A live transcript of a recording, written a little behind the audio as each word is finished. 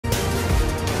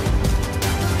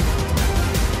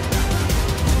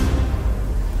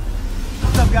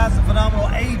guys? The phenomenal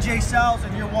AJ Styles,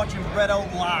 and you're watching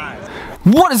BrettO Live.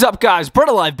 What is up, guys?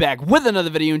 BrettO Live back with another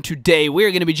video, and today we're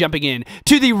going to be jumping in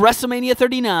to the WrestleMania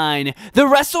 39, the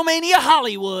WrestleMania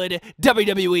Hollywood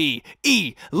WWE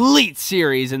Elite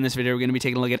Series. In this video, we're going to be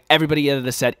taking a look at everybody out of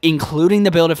the set, including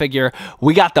the Build-A-Figure.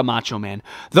 We got the Macho Man,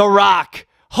 The Rock,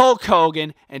 Hulk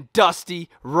Hogan, and Dusty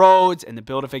Rhodes, and the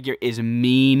Build-A-Figure is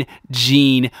Mean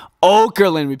Gene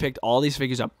Okerlund. We picked all these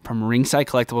figures up from Ringside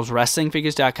Collectibles,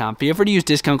 WrestlingFigures.com. Feel free to use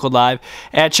discount code LIVE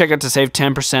at checkout to save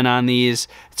 10% on these.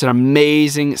 It's an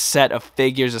amazing set of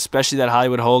figures, especially that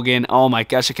Hollywood Hogan. Oh my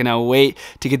gosh, I cannot wait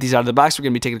to get these out of the box. We're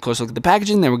going to be taking a closer look at the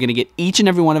packaging. Then we're going to get each and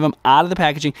every one of them out of the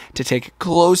packaging to take a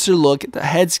closer look at the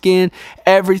head scan,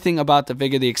 everything about the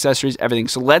figure, the accessories, everything.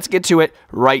 So let's get to it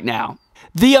right now.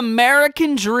 The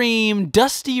American Dream,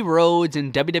 Dusty Rhodes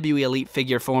in WWE Elite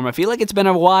figure form. I feel like it's been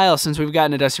a while since we've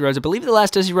gotten a Dusty Rhodes. I believe the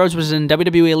last Dusty Rhodes was in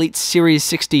WWE Elite Series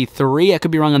 63. I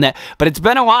could be wrong on that, but it's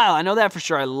been a while. I know that for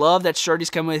sure. I love that shirt he's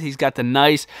come with. He's got the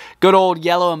nice, good old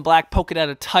yellow and black polka dot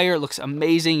attire. It looks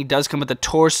amazing. He does come with the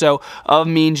torso of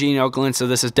Mean Gene Okerlund, so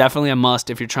this is definitely a must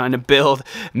if you're trying to build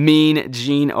Mean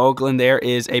Gene Okerlund. There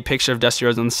is a picture of Dusty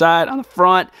Rhodes on the side, on the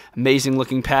front. Amazing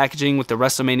looking packaging with the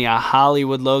WrestleMania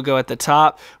Hollywood logo at the top,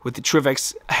 with the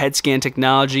Trivex head scan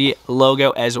technology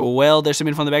logo as well. There's some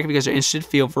info on the back. If you guys are interested,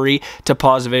 feel free to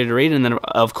pause the video to read. And then,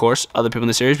 of course, other people in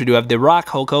the series. We do have The Rock,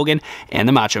 Hulk Hogan, and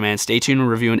the Macho Man. Stay tuned.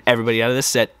 We're reviewing everybody out of this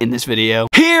set in this video.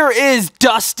 Here is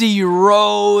Dusty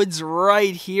Rhodes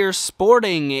right here,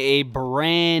 sporting a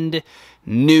brand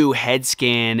new head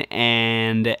scan,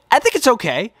 and I think it's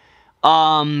okay.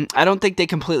 I don't think they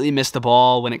completely missed the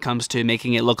ball when it comes to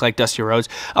making it look like Dusty Rhodes.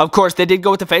 Of course, they did go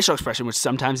with the facial expression, which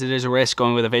sometimes it is a risk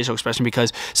going with a facial expression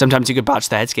because sometimes you could botch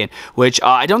the head scan, which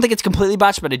I don't think it's completely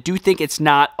botched, but I do think it's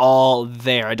not all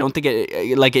there. I don't think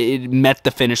it met the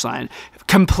finish line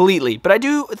completely, but I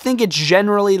do think it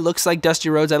generally looks like Dusty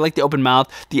Rhodes. I like the open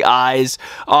mouth, the eyes,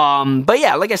 but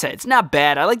yeah, like I said, it's not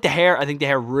bad. I like the hair. I think the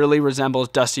hair really resembles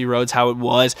Dusty Rhodes, how it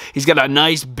was. He's got a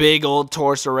nice big old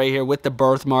torso right here with the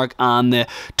birthmark on the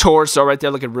torso right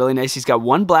there, looking really nice. He's got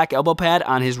one black elbow pad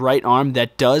on his right arm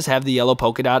that does have the yellow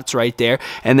polka dots right there,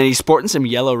 and then he's sporting some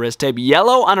yellow wrist tape.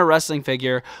 Yellow on a wrestling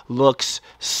figure looks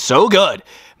so good.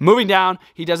 Moving down,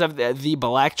 he does have the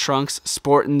black trunks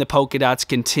sporting the polka dots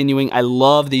continuing. I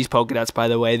love these polka dots, by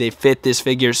the way. They fit this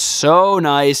figure so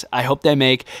nice. I hope they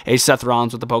make a Seth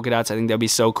Rollins with the polka dots. I think that'd be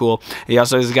so cool. He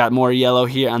also has got more yellow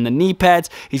here on the knee pads.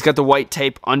 He's got the white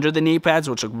tape under the knee pads,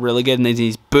 which look really good. And then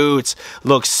these boots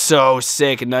look so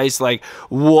sick. Nice, like,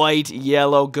 white,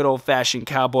 yellow, good old-fashioned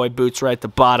cowboy boots right at the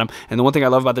bottom. And the one thing I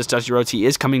love about this Dusty Rhodes, he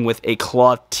is coming with a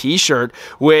cloth T-shirt,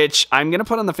 which I'm going to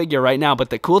put on the figure right now.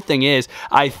 But the cool thing is,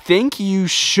 I think you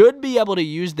should be able to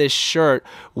use this shirt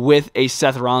with a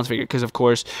Seth Rollins figure because, of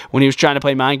course, when he was trying to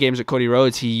play mind games with Cody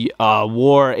Rhodes, he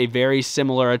wore a very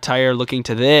similar attire looking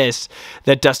to this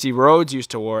that Dusty Rhodes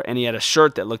used to wear, and he had a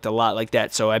shirt that looked a lot like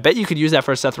that. So I bet you could use that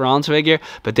for a Seth Rollins figure,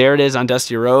 but there it is on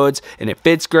Dusty Rhodes, and it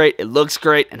fits great, it looks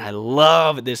great, and I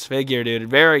love this figure, dude.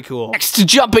 Very cool. Next,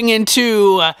 jumping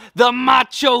into the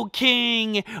Macho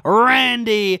King,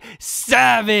 Randy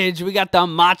Savage. We got the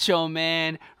Macho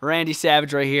Man, Randy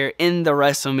Savage right here in the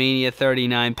WrestleMania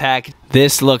 39 pack.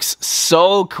 This looks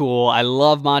so cool. I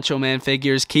love Macho Man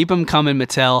figures. Keep them coming,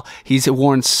 Mattel. He's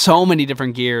worn so many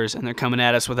different gears, and they're coming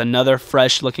at us with another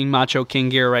fresh-looking Macho King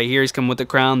gear right here. He's coming with the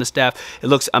crown, the staff. It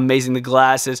looks amazing. The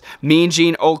glasses. Mean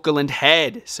Gene Okerlund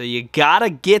head. So you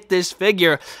gotta get this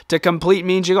figure to complete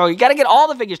Mean Gene Okerlund. You gotta get all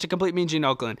the figures to complete Mean Gene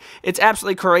Okerlund. It's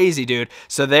absolutely crazy, dude.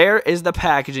 So there is the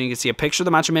packaging. You can see a picture of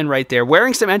the Macho Man right there.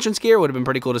 Wearing some entrance gear. Would have been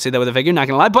pretty cool to see that with a figure, not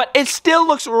gonna lie, but it still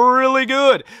looks really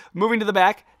good. Moving to the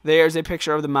back, there's a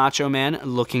picture of the Macho Man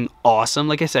looking awesome.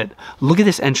 Like I said, look at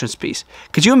this entrance piece.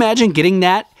 Could you imagine getting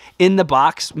that in the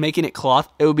box, making it cloth?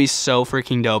 It would be so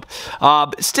freaking dope.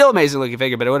 Still amazing looking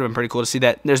figure, but it would have been pretty cool to see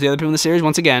that. There's the other people in the series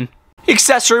once again.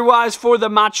 Accessory-wise for the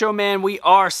Macho Man, we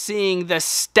are seeing the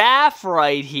staff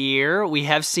right here. We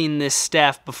have seen this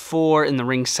staff before in the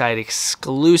ringside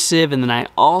exclusive, and then I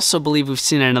also believe we've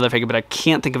seen it in another figure, but I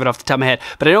can't think of it off the top of my head.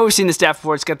 But I know we've seen the staff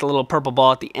before. It's got the little purple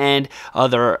ball at the end.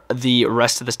 The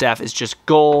rest of the staff is just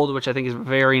gold, which I think is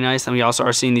very nice. And we also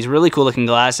are seeing these really cool-looking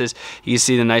glasses. You can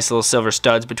see the nice little silver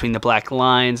studs between the black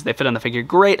lines. They fit on the figure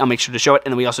great. I'll make sure to show it.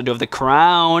 And then we also do have the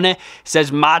crown. It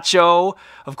says Macho,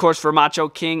 of course, for Macho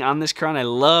King on this this crown. I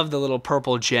love the little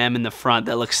purple gem in the front.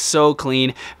 That looks so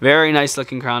clean. Very nice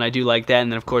looking crown. I do like that.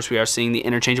 And then, of course, we are seeing the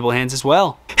interchangeable hands as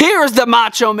well. Here's the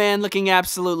Macho Man looking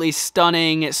absolutely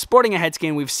stunning. Sporting a head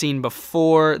scan we've seen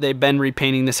before. They've been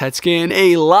repainting this head scan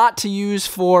a lot to use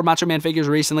for Macho Man figures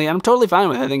recently. I'm totally fine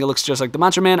with it. I think it looks just like the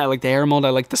Macho Man. I like the hair mold. I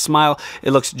like the smile.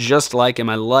 It looks just like him.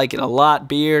 I like it a lot.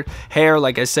 Beard, hair,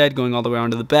 like I said, going all the way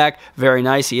around to the back. Very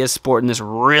nice. He is sporting this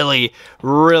really,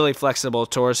 really flexible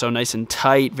torso. Nice and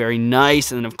tight. Very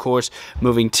nice. And then, of course,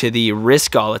 moving to the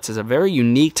wrist gauntlets. It's a very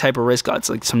unique type of wrist gauntlets.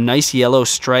 Like some nice yellow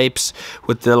stripes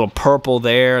with the little purple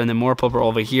there and then more purple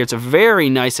over here. It's a very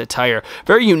nice attire.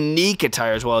 Very unique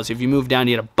attire as well. As if you move down,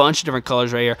 you get a bunch of different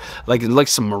colors right here. Like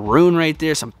some maroon right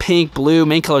there, some pink, blue.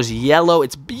 Main color is yellow.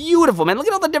 It's beautiful, man. Look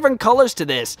at all the different colors to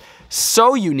this.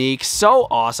 So unique, so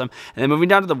awesome. And then moving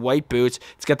down to the white boots,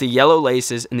 it's got the yellow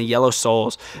laces and the yellow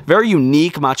soles. Very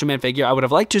unique Macho Man figure. I would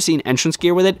have liked to see entrance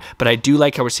gear with it, but I do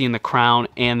like how we're seeing the crown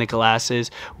and the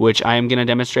glasses, which I am going to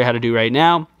demonstrate how to do right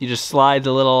now. You just slide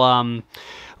the little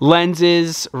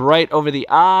lenses right over the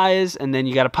eyes, and then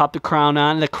you got to pop the crown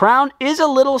on. The crown is a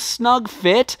little snug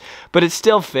fit, but it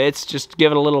still fits. Just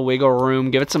give it a little wiggle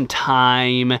room, give it some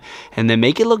time, and then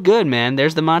make it look good, man.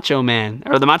 There's the Macho Man,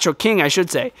 or the Macho King, I should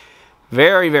say.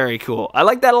 Very, very cool. I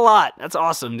like that a lot. That's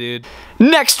awesome, dude.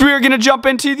 Next, we are going to jump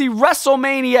into the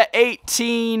WrestleMania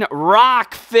 18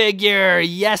 Rock figure.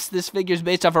 Yes, this figure is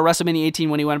based off of WrestleMania 18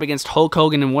 when he went up against Hulk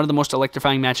Hogan in one of the most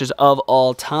electrifying matches of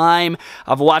all time.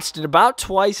 I've watched it about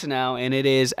twice now, and it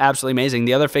is absolutely amazing.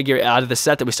 The other figure out of the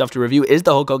set that we still have to review is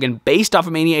the Hulk Hogan based off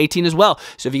of Mania 18 as well.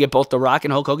 So if you get both The Rock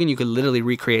and Hulk Hogan, you could literally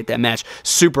recreate that match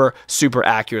super, super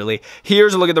accurately.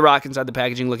 Here's a look at The Rock inside the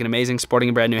packaging, looking amazing. Sporting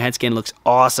a brand new head scan, looks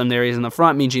awesome. There he is in the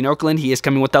front. Mean Gene Okerlund, he is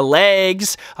coming with the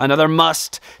legs. Another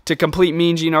must to complete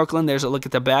Mean Gene Okerlund. There's a look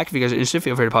at the back. If you guys are interested,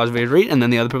 feel free to pause the video to read. And then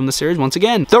the other people in the series, once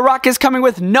again. The Rock is coming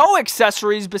with no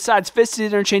accessories besides fisted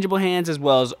interchangeable hands as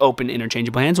well as open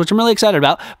interchangeable hands, which I'm really excited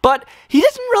about. But he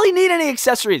doesn't really need any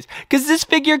accessories because this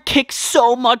figure kicks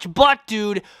so much butt,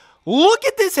 dude. Look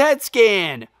at this head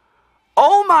scan.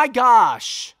 Oh my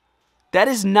gosh. That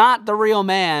is not the real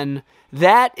man.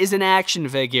 That is an action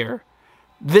figure.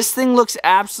 This thing looks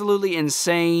absolutely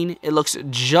insane. It looks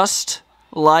just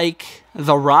like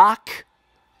The Rock.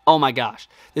 Oh my gosh.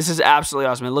 This is absolutely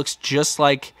awesome. It looks just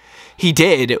like he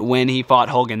did when he fought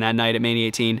Hogan that night at Mania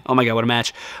 18. Oh my god, what a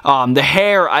match. The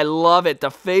hair, I love it. The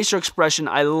facial expression,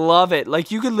 I love it. Like,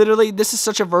 you could literally, this is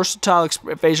such a versatile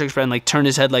facial expression. Like, turn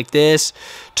his head like this,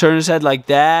 turn his head like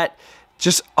that.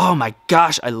 Just, oh my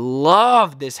gosh, I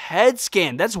love this head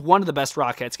scan. That's one of the best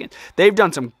Rock head scans. They've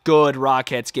done some good Rock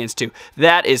head scans too.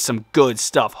 That is some good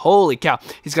stuff. Holy cow.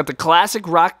 He's got the classic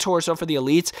Rock torso for the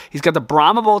elites. He's got the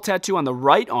Brahma Bull tattoo on the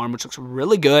right arm, which looks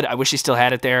really good. I wish he still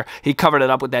had it there. He covered it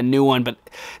up with that new one, but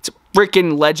it's a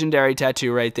freaking legendary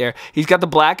tattoo right there. He's got the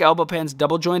black elbow pants,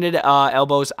 double jointed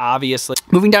elbows, obviously.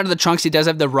 Moving down to the trunks, he does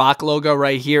have the Rock logo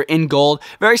right here in gold.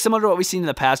 Very similar to what we've seen in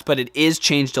the past, but it is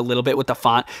changed a little bit with the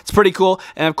font. It's pretty cool.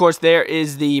 And of course, there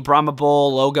is the Brahma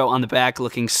Bull logo on the back,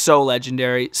 looking so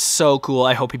legendary, so cool.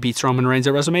 I hope he beats Roman Reigns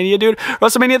at WrestleMania, dude.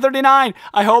 WrestleMania 39.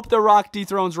 I hope The Rock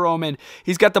dethrones Roman.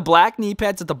 He's got the black knee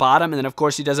pads at the bottom, and then of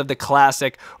course he does have the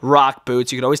classic Rock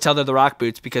boots. You could always tell they're the Rock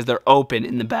boots because they're open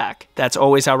in the back. That's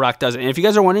always how Rock does it. And if you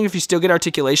guys are wondering if you still get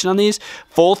articulation on these,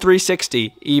 full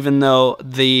 360, even though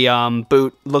the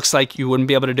boot looks like you wouldn't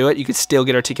be able to do it, you could still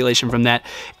get articulation from that.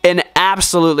 An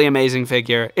absolutely amazing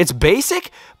figure. It's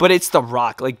basic, but it's The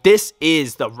Rock. Like, this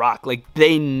is The Rock. Like,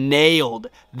 they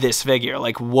nailed this figure.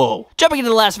 Like, whoa. Jumping into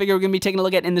the last figure we're going to be taking a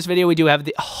look at in this video, we do have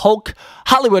the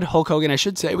Hollywood Hulk Hogan, I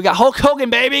should say. We got Hulk Hogan,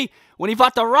 baby, when he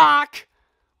fought The Rock,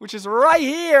 which is right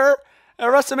here at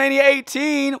WrestleMania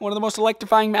 18, one of the most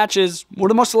electrifying matches,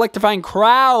 one of the most electrifying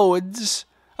crowds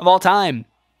of all time.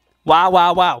 Wow,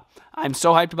 wow, wow. I'm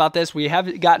so hyped about this. We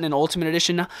have gotten an Ultimate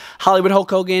Edition Hollywood Hulk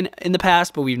Hogan in the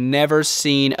past, but we've never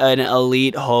seen an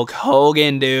Elite Hulk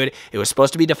Hogan, dude. It was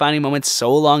supposed to be defining moments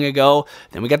so long ago.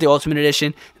 Then we got the Ultimate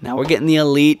Edition. Now we're getting the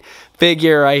Elite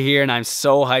figure right here, and I'm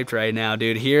so hyped right now,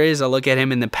 dude. Here is a look at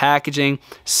him in the packaging.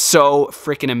 So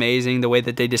freaking amazing the way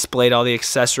that they displayed all the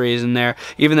accessories in there.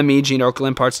 Even the Mean Gene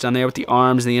Okerlund parts down there with the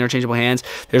arms and the interchangeable hands.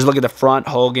 There's a look at the front,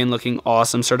 Hogan looking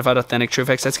awesome. Certified authentic, true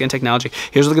FX skin technology.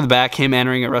 Here's a look at the back, him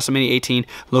entering at WrestleMania 18,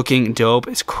 looking dope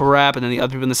as crap. And then the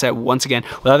other people in the set, once again,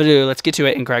 without ado, let's get to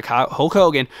it and crack Hulk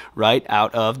Hogan right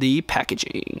out of the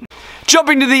packaging.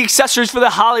 Jumping to the accessories for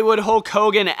the Hollywood Hulk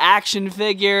Hogan action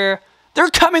figure. They're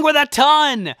coming with a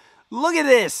ton. Look at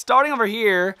this. Starting over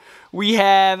here, we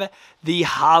have the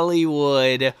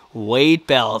Hollywood weight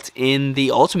belt. In the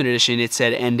Ultimate Edition, it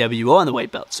said NWO on the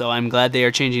weight belt, so I'm glad they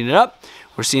are changing it up.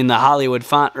 We're seeing the Hollywood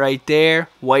font right there.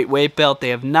 White weight belt. They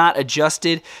have not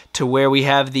adjusted to where we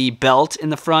have the belt in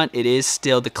the front. It is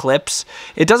still the clips.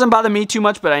 It doesn't bother me too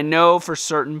much, but I know for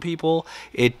certain people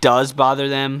it does bother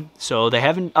them. So they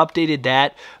haven't updated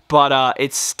that. But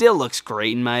it still looks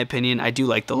great in my opinion. I do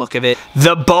like the look of it.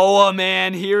 The boa,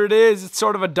 man, here it is. It's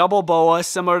sort of a double boa,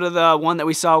 similar to the one that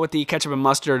we saw with the ketchup and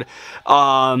mustard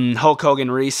Hulk Hogan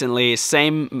recently.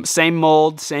 Same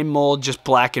mold, just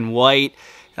black and white.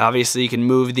 Obviously, you can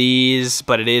move these,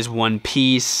 but it is one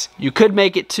piece. You could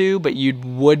make it two, but you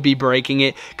would be breaking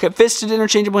it. Fisted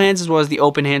interchangeable hands as well as the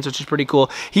open hands, which is pretty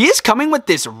cool. He is coming with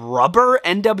this rubber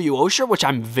NWO shirt, which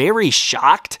I'm very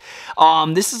shocked.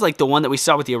 This is like the one that we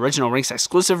saw with the original Ringside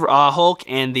exclusive Hulk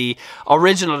and the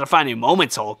original Defining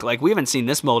Moments Hulk. Like, we haven't seen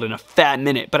this mold in a fat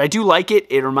minute, but I do like it.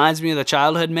 It reminds me of the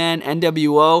childhood man,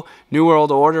 NWO, New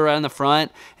World Order right on the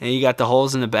front, and you got the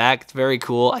holes in the back. It's very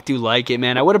cool. I do like it,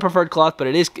 man. I would have preferred cloth, but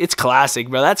it's classic,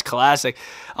 bro. That's classic.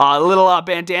 A little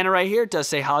bandana right here. It does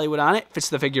say Hollywood on it. Fits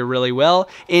the figure really well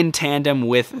in tandem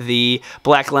with the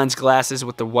black lens glasses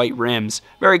with the white rims.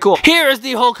 Very cool. Here is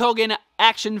the Hulk Hogan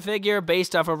action figure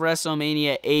based off of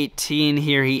WrestleMania 18.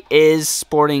 Here he is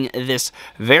sporting this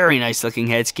very nice looking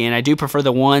head scan. I do prefer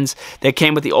the ones that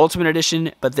came with the Ultimate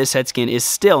Edition, but this head scan is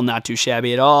still not too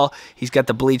shabby at all. He's got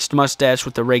the bleached mustache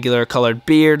with the regular colored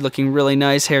beard, looking really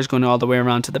nice. Hair's going all the way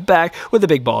around to the back with a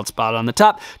big bald spot on the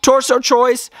top. Torso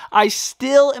choice, I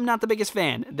still am not the biggest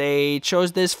fan. They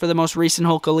chose this for the most recent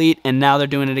Hulk Elite, and now they're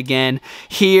doing it again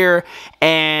here,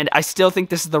 and I still think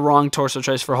this is the wrong torso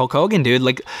choice for Hulk Hogan, dude.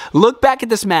 Like, look back at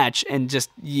this match and just,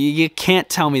 you can't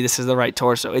tell me this is the right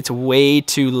torso. It's way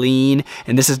too lean,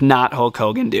 and this is not Hulk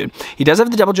Hogan, dude. He does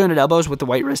have the double jointed elbows with the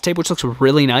white wrist tape, which looks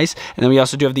really nice, and then we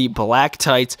also do have the black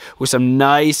tights with some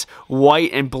nice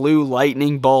white and blue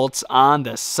lightning bolts on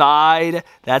the side.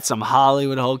 That's some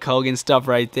Hollywood Hulk Hogan stuff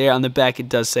right there. On the back, it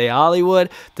does say Hollywood.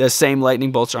 The same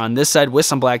lightning bolts are on this side with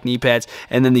some black knee pads,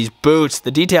 and then these boots.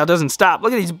 The detail doesn't stop.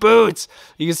 Look at these boots.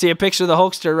 You can see a picture of the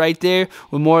Hulkster right there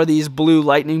with more of these blue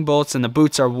lightning bolts, and the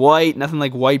boots are white, nothing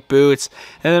like white boots.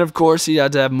 And then, of course, you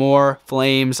had to have more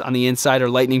flames on the inside, or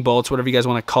lightning bolts, whatever you guys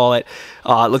want to call it.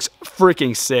 It looks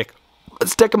freaking sick.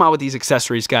 Let's deck them out with these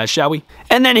accessories, guys, shall we?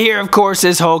 And then here, of course,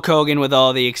 is Hulk Hogan with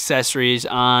all the accessories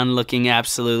on, looking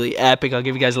absolutely epic. I'll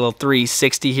give you guys a little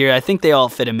 360 here. I think they all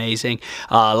fit amazing.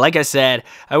 Like I said,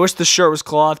 I wish the shirt was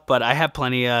cloth, but I have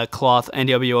plenty of cloth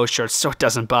NWO shirts, so it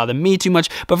doesn't bother me too much.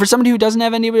 But for somebody who doesn't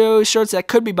have NWO shirts, that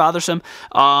could be bothersome.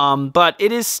 But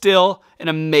it is still an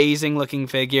amazing looking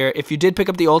figure. If you did pick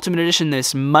up the Ultimate Edition,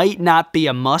 this might not be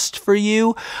a must for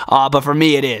you, but for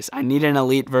me it is. I need an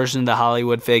elite version of the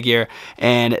Hollywood figure,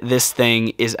 and this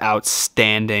thing is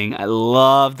outstanding. I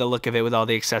love the look of it with all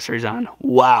the accessories on.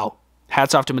 Wow.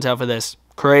 Hats off to Mattel for this.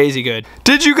 Crazy good.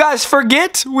 Did you guys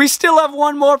forget? We still have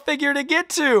one more figure to get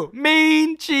to.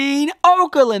 Mean Gene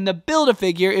Okerlund, the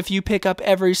Build-A-Figure. If you pick up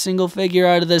every single figure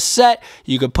out of this set,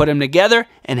 you could put them together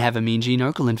and have a Mean Gene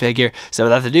Okerlund figure. So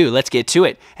without ado, let's get to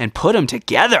it and put them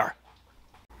together.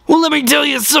 Well, let me tell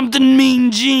you something,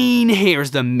 Mean Gene.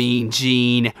 Here's the Mean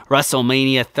Gene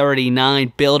WrestleMania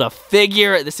 39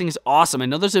 Build-A-Figure. This thing is awesome. I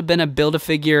know there's been a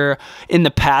Build-A-Figure in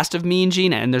the past of Mean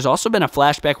Gene, and there's also been a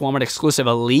Flashback Walmart exclusive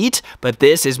Elite, but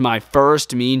this is my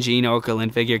first Mean Gene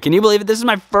Okerlund figure. Can you believe it? This is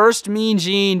my first Mean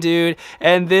Gene, dude,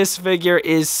 and this figure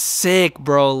is sick,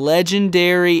 bro.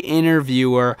 Legendary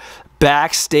interviewer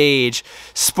backstage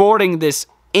sporting this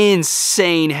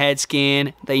insane head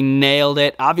scan. They nailed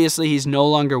it. Obviously, he's no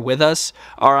longer with us,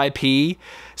 RIP.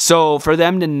 So for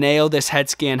them to nail this head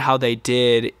scan how they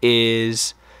did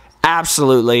is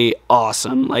absolutely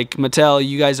awesome. Like, Mattel,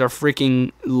 you guys are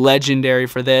freaking legendary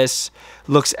for this.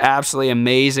 Looks absolutely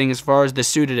amazing. As far as the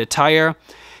suited attire,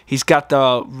 he's got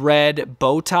the red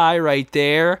bow tie right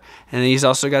there, and he's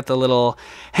also got the little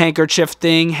handkerchief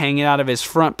thing hanging out of his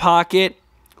front pocket.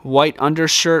 White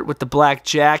undershirt with the black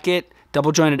jacket.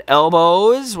 Double jointed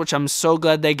elbows, which I'm so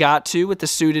glad they got to with the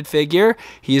suited figure.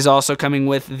 He is also coming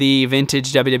with the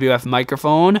vintage WWF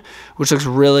microphone, which looks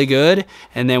really good.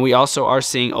 And then we also are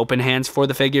seeing open hands for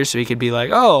the figure, so he could be like,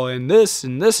 oh, and this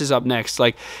is up next,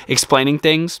 like explaining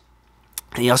things.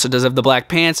 And he also does have the black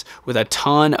pants with a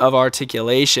ton of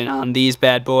articulation on these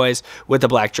bad boys with the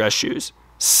black dress shoes.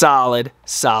 solid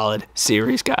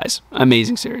series, guys.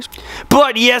 Amazing series.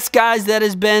 But yes, guys, that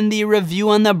has been the review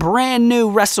on the brand new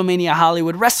WrestleMania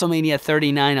Hollywood WrestleMania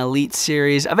 39 Elite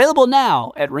Series. Available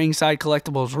now at Ringside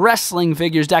Collectibles,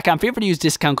 WrestlingFigures.com. Feel free to use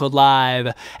discount code LIVE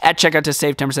at checkout to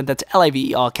save 10%. That's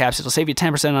LIVE, all caps. It'll save you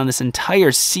 10% on this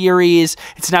entire series.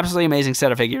 It's an absolutely amazing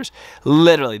set of figures.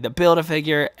 Literally, the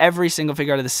Build-A-Figure, every single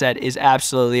figure out of the set is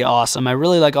absolutely awesome. I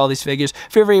really like all these figures.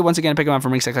 Feel free, once again, to pick them up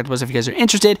from Ringside Collectibles if you guys are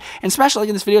interested. And smash a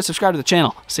like in this video, subscribe to the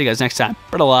channel. See you guys next time.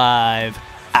 BrettO Live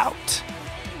out.